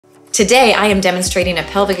Today, I am demonstrating a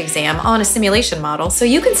pelvic exam on a simulation model so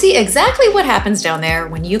you can see exactly what happens down there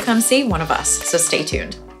when you come see one of us, so stay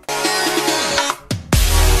tuned.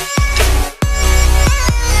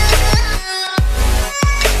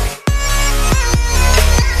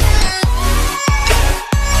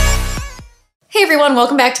 Hey everyone,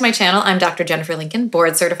 welcome back to my channel. I'm Dr. Jennifer Lincoln,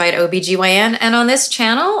 board certified OBGYN, and on this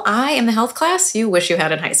channel, I am the health class you wish you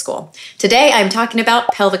had in high school. Today, I'm talking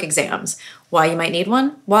about pelvic exams, why you might need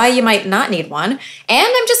one, why you might not need one, and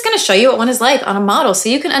I'm just gonna show you what one is like on a model so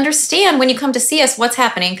you can understand when you come to see us what's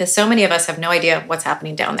happening, because so many of us have no idea what's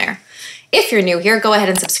happening down there. If you're new here, go ahead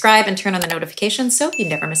and subscribe and turn on the notifications so you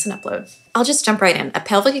never miss an upload. I'll just jump right in. A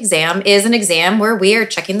pelvic exam is an exam where we are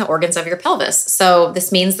checking the organs of your pelvis. So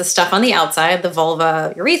this means the stuff on the outside, the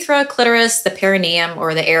vulva, urethra, clitoris, the perineum,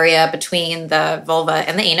 or the area between the vulva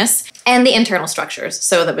and the anus, and the internal structures.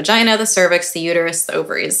 So the vagina, the cervix, the uterus, the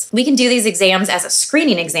ovaries. We can do these exams as a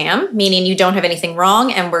screening exam, meaning you don't have anything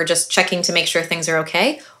wrong and we're just checking to make sure things are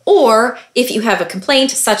okay. Or if you have a complaint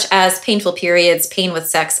such as painful periods, pain with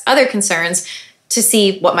sex, other concerns, to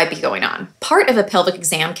see what might be going on. Part of a pelvic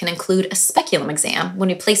exam can include a speculum exam when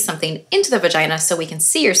we place something into the vagina so we can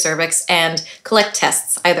see your cervix and collect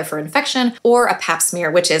tests either for infection or a pap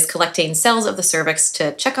smear, which is collecting cells of the cervix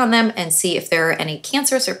to check on them and see if there are any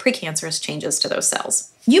cancerous or precancerous changes to those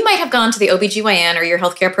cells. You might have gone to the OBGYN or your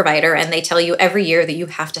healthcare provider and they tell you every year that you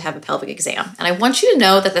have to have a pelvic exam. And I want you to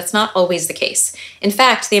know that that's not always the case. In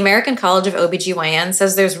fact, the American College of OBGYN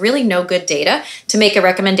says there's really no good data to make a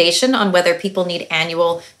recommendation on whether people need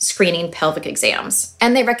annual screening pelvic exams.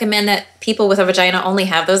 And they recommend that people with a vagina only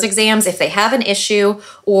have those exams if they have an issue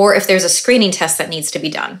or if there's a screening test that needs to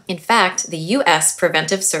be done. In fact, the U.S.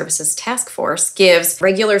 Preventive Services Task Force gives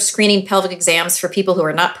regular screening pelvic exams for people who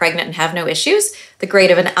are not pregnant and have no issues the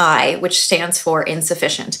grade of an I, which stands for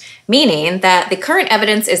insufficient, meaning that the current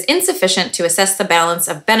evidence is insufficient to assess the balance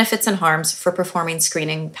of benefits and harms for performing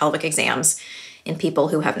screening pelvic exams in people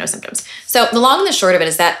who have no symptoms. So the long and the short of it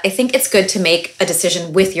is that I think it's good to make a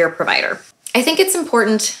decision with your provider. I think it's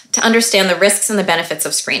important to understand the risks and the benefits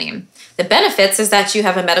of screening. The benefits is that you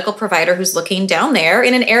have a medical provider who's looking down there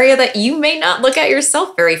in an area that you may not look at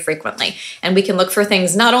yourself very frequently. And we can look for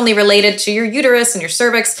things not only related to your uterus and your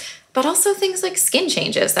cervix, but also things like skin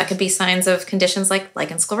changes that could be signs of conditions like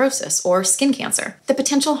lichen sclerosus or skin cancer. The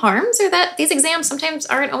potential harms are that these exams sometimes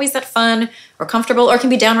aren't always that fun or comfortable or can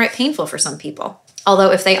be downright painful for some people.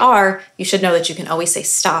 Although if they are, you should know that you can always say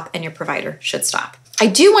stop and your provider should stop. I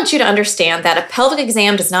do want you to understand that a pelvic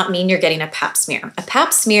exam does not mean you're getting a pap smear. A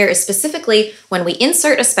pap smear is specifically when we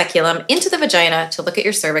insert a speculum into the vagina to look at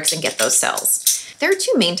your cervix and get those cells. There are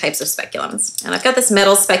two main types of speculums, and I've got this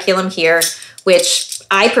metal speculum here, which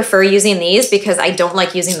I prefer using these because I don't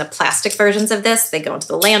like using the plastic versions of this. They go into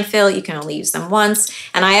the landfill, you can only use them once,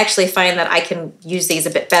 and I actually find that I can use these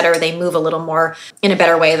a bit better. They move a little more in a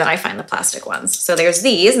better way than I find the plastic ones. So there's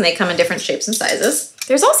these, and they come in different shapes and sizes.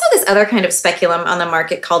 There's also this other kind of speculum on the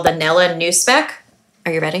market called the Nella New Spec.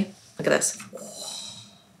 Are you ready? Look at this.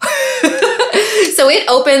 So it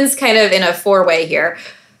opens kind of in a four-way here.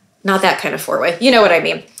 Not that kind of four-way, you know what I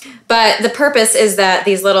mean. But the purpose is that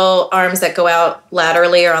these little arms that go out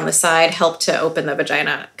laterally or on the side help to open the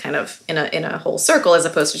vagina kind of in a whole circle as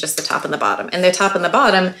opposed to just the top and the bottom. And the top and the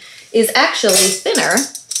bottom is actually thinner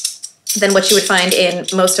than what you would find in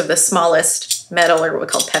most of the smallest metal or what we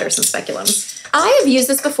call Pedersen speculums. I have used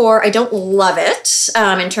this before. I don't love it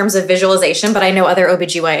in terms of visualization, but I know other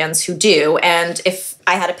OBGYNs who do. And if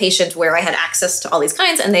I had a patient where I had access to all these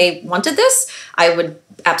kinds and they wanted this, I would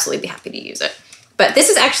absolutely be happy to use it. But this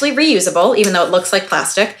is actually reusable, even though it looks like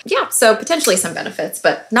plastic. Yeah, so potentially some benefits,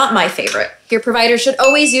 but not my favorite. Your provider should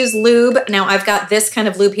always use lube. Now I've got this kind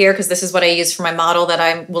of lube here because this is what I use for my model that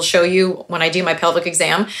I will show you when I do my pelvic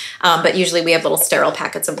exam. But usually we have little sterile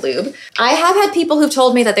packets of lube. I have had people who've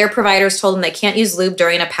told me that their providers told them they can't use lube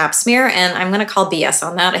during a pap smear, and I'm gonna call BS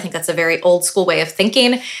on that. I think that's a very old school way of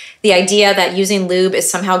thinking. The idea that using lube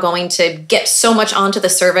is somehow going to get so much onto the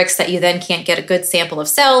cervix that you then can't get a good sample of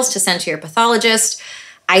cells to send to your pathologist.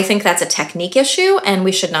 I think that's a technique issue, and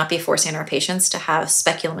we should not be forcing our patients to have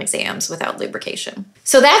speculum exams without lubrication.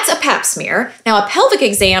 So that's a pap smear. Now, a pelvic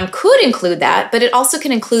exam could include that, but it also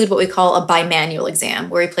can include what we call a bimanual exam,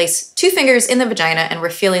 where we place 2 fingers in the vagina and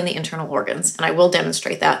we're feeling the internal organs. And I will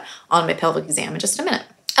demonstrate that on my pelvic exam in just a minute.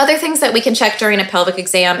 Other things that we can check during a pelvic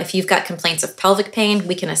exam, if you've got complaints of pelvic pain,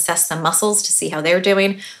 we can assess the muscles to see how they're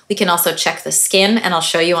doing. We can also check the skin, and I'll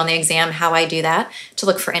show you on the exam how I do that to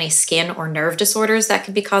look for any skin or nerve disorders that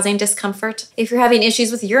could be causing discomfort. If you're having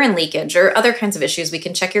issues with urine leakage or other kinds of issues, we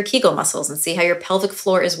can check your Kegel muscles and see how your pelvic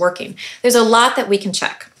floor is working. There's a lot that we can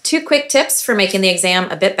check. 2 quick tips for making the exam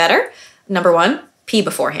a bit better. Number 1, pee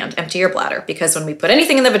beforehand, empty your bladder, because when we put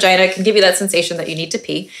anything in the vagina, it can give you that sensation that you need to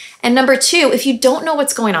pee. And number 2, if you don't know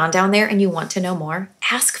what's going on down there and you want to know more,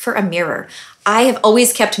 ask for a mirror. I have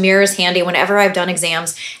always kept mirrors handy whenever I've done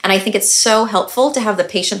exams, and I think it's so helpful to have the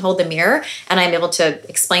patient hold the mirror and I'm able to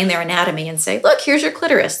explain their anatomy and say, look, here's your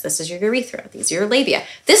clitoris, this is your urethra, these are your labia.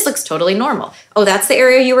 This looks totally normal. Oh, that's the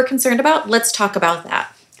area you were concerned about? Let's talk about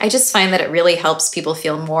that. I just find that it really helps people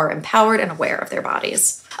feel more empowered and aware of their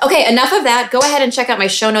bodies. Okay, enough of that. Go ahead and check out my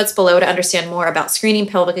show notes below to understand more about screening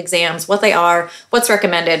pelvic exams, what they are, what's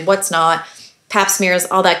recommended, what's not, pap smears,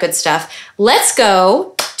 all that good stuff. Let's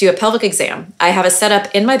go do a pelvic exam. I have a setup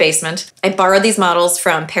in my basement. I borrowed these models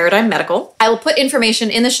from Paradigm Medical. I will put information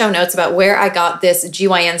in the show notes about where I got this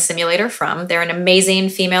GYN simulator from. They're an amazing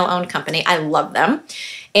female-owned company. I love them.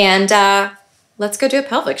 And let's go do a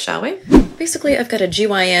pelvic, shall we? Basically, I've got a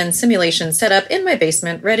GYN simulation set up in my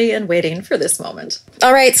basement, ready and waiting for this moment.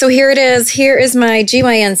 All right, so here it is. Here is my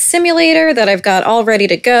GYN simulator that I've got all ready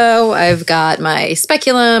to go. I've got my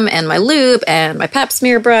speculum and my loop and my pap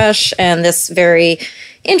smear brush and this very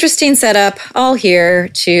interesting setup all here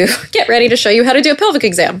to get ready to show you how to do a pelvic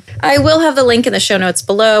exam. I will have the link in the show notes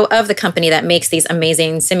below of the company that makes these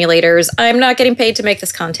amazing simulators. I'm not getting paid to make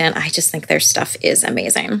this content. I just think their stuff is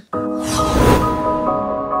amazing.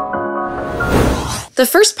 The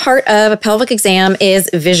first part of a pelvic exam is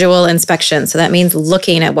visual inspection. So that means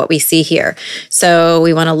looking at what we see here. So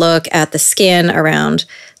we want to look at the skin around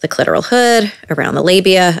the clitoral hood, around the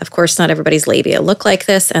labia. Of course, not everybody's labia look like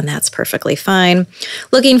this, and that's perfectly fine.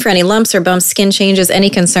 Looking for any lumps or bumps, skin changes, any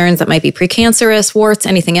concerns that might be precancerous, warts,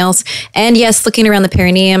 anything else. And yes, looking around the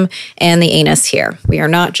perineum and the anus here. We are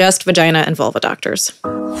not just vagina and vulva doctors.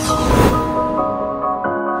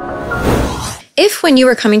 If when you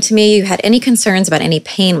were coming to me, you had any concerns about any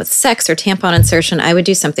pain with sex or tampon insertion, I would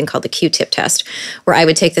do something called the Q-tip test, where I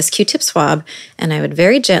would take this Q-tip swab and I would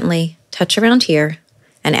very gently touch around here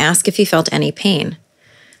and ask if you felt any pain.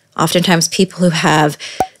 Oftentimes people who have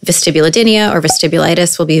vestibulodynia or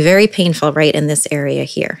vestibulitis will be very painful right in this area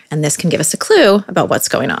here, and this can give us a clue about what's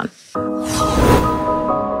going on.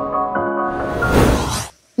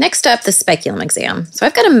 Next up, the speculum exam. So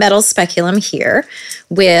I've got a metal speculum here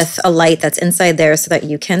with a light that's inside there so that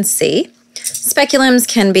you can see. Speculums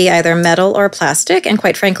can be either metal or plastic, and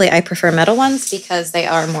quite frankly, I prefer metal ones because they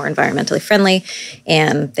are more environmentally friendly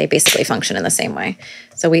and they basically function in the same way.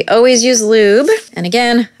 So we always use lube. And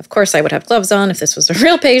again, of course, I would have gloves on if this was a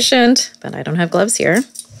real patient, but I don't have gloves here.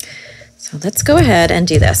 So let's go ahead and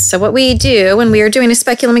do this. So what we do when we are doing a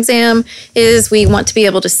speculum exam is we want to be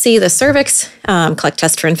able to see the cervix, collect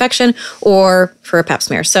test for infection, or for a pap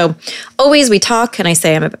smear. So always we talk and I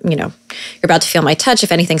say, you're about to feel my touch.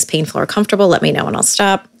 If anything's painful or comfortable, let me know and I'll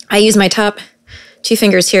stop. I use my top 2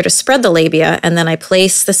 fingers here to spread the labia, and then I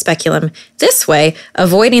place the speculum this way,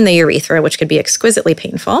 avoiding the urethra, which could be exquisitely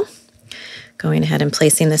painful. Going ahead and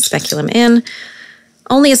placing the speculum in.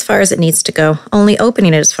 Only as far as it needs to go, only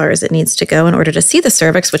opening it as far as it needs to go in order to see the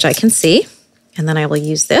cervix, which I can see. And then I will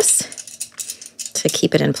use this to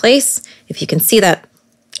keep it in place. If you can see that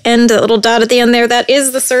end, that little dot at the end there, that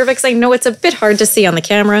is the cervix. I know it's a bit hard to see on the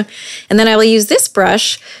camera. And then I will use this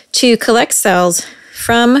brush to collect cells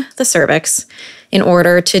from the cervix in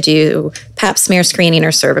order to do pap smear screening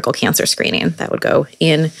or cervical cancer screening. That would go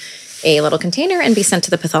in a little container and be sent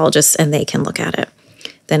to the pathologist, and they can look at it.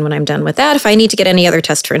 Then when I'm done with that, if I need to get any other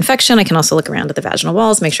test for infection, I can also look around at the vaginal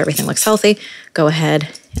walls, make sure everything looks healthy. Go ahead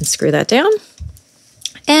and screw that down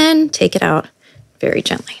and take it out very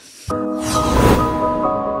gently.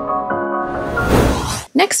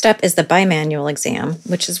 Next up is the bimanual exam,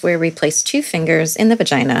 which is where we place 2 fingers in the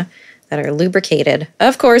vagina that are lubricated,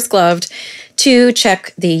 of course gloved, to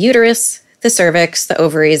check the uterus, the cervix, the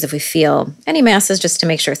ovaries, if we feel any masses, just to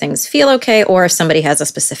make sure things feel okay, or if somebody has a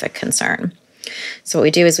specific concern. So what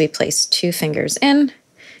we do is we place 2 fingers in,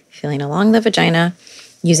 feeling along the vagina,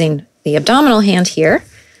 using the abdominal hand here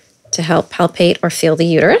to help palpate or feel the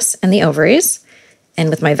uterus and the ovaries. And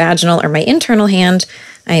with my vaginal or my internal hand,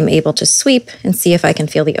 I am able to sweep and see if I can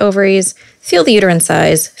feel the ovaries, feel the uterine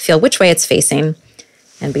size, feel which way it's facing,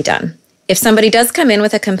 and be done. If somebody does come in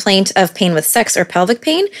with a complaint of pain with sex or pelvic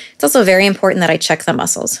pain, it's also very important that I check the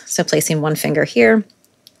muscles. So placing 1 finger here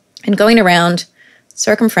and going around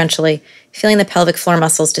circumferentially, feeling the pelvic floor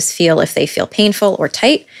muscles just feel if they feel painful or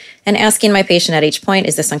tight, and asking my patient at each point,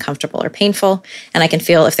 is this uncomfortable or painful? And I can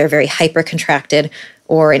feel if they're very hypercontracted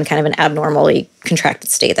or in kind of an abnormally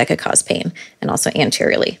contracted state that could cause pain, and also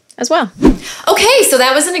anteriorly as well. Okay, so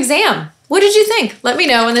that was an exam. What did you think? Let me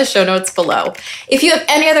know in the show notes below. If you have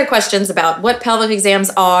any other questions about what pelvic exams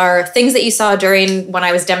are, things that you saw during when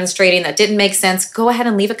I was demonstrating that didn't make sense, go ahead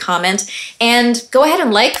and leave a comment, and go ahead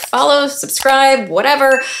and like, follow, subscribe,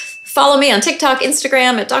 whatever. Follow me on TikTok,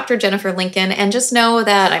 Instagram at Dr. Jennifer Lincoln, and just know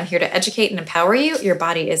that I'm here to educate and empower you. Your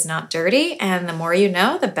body is not dirty, and the more you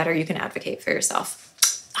know, the better you can advocate for yourself.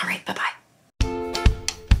 All right, bye-bye.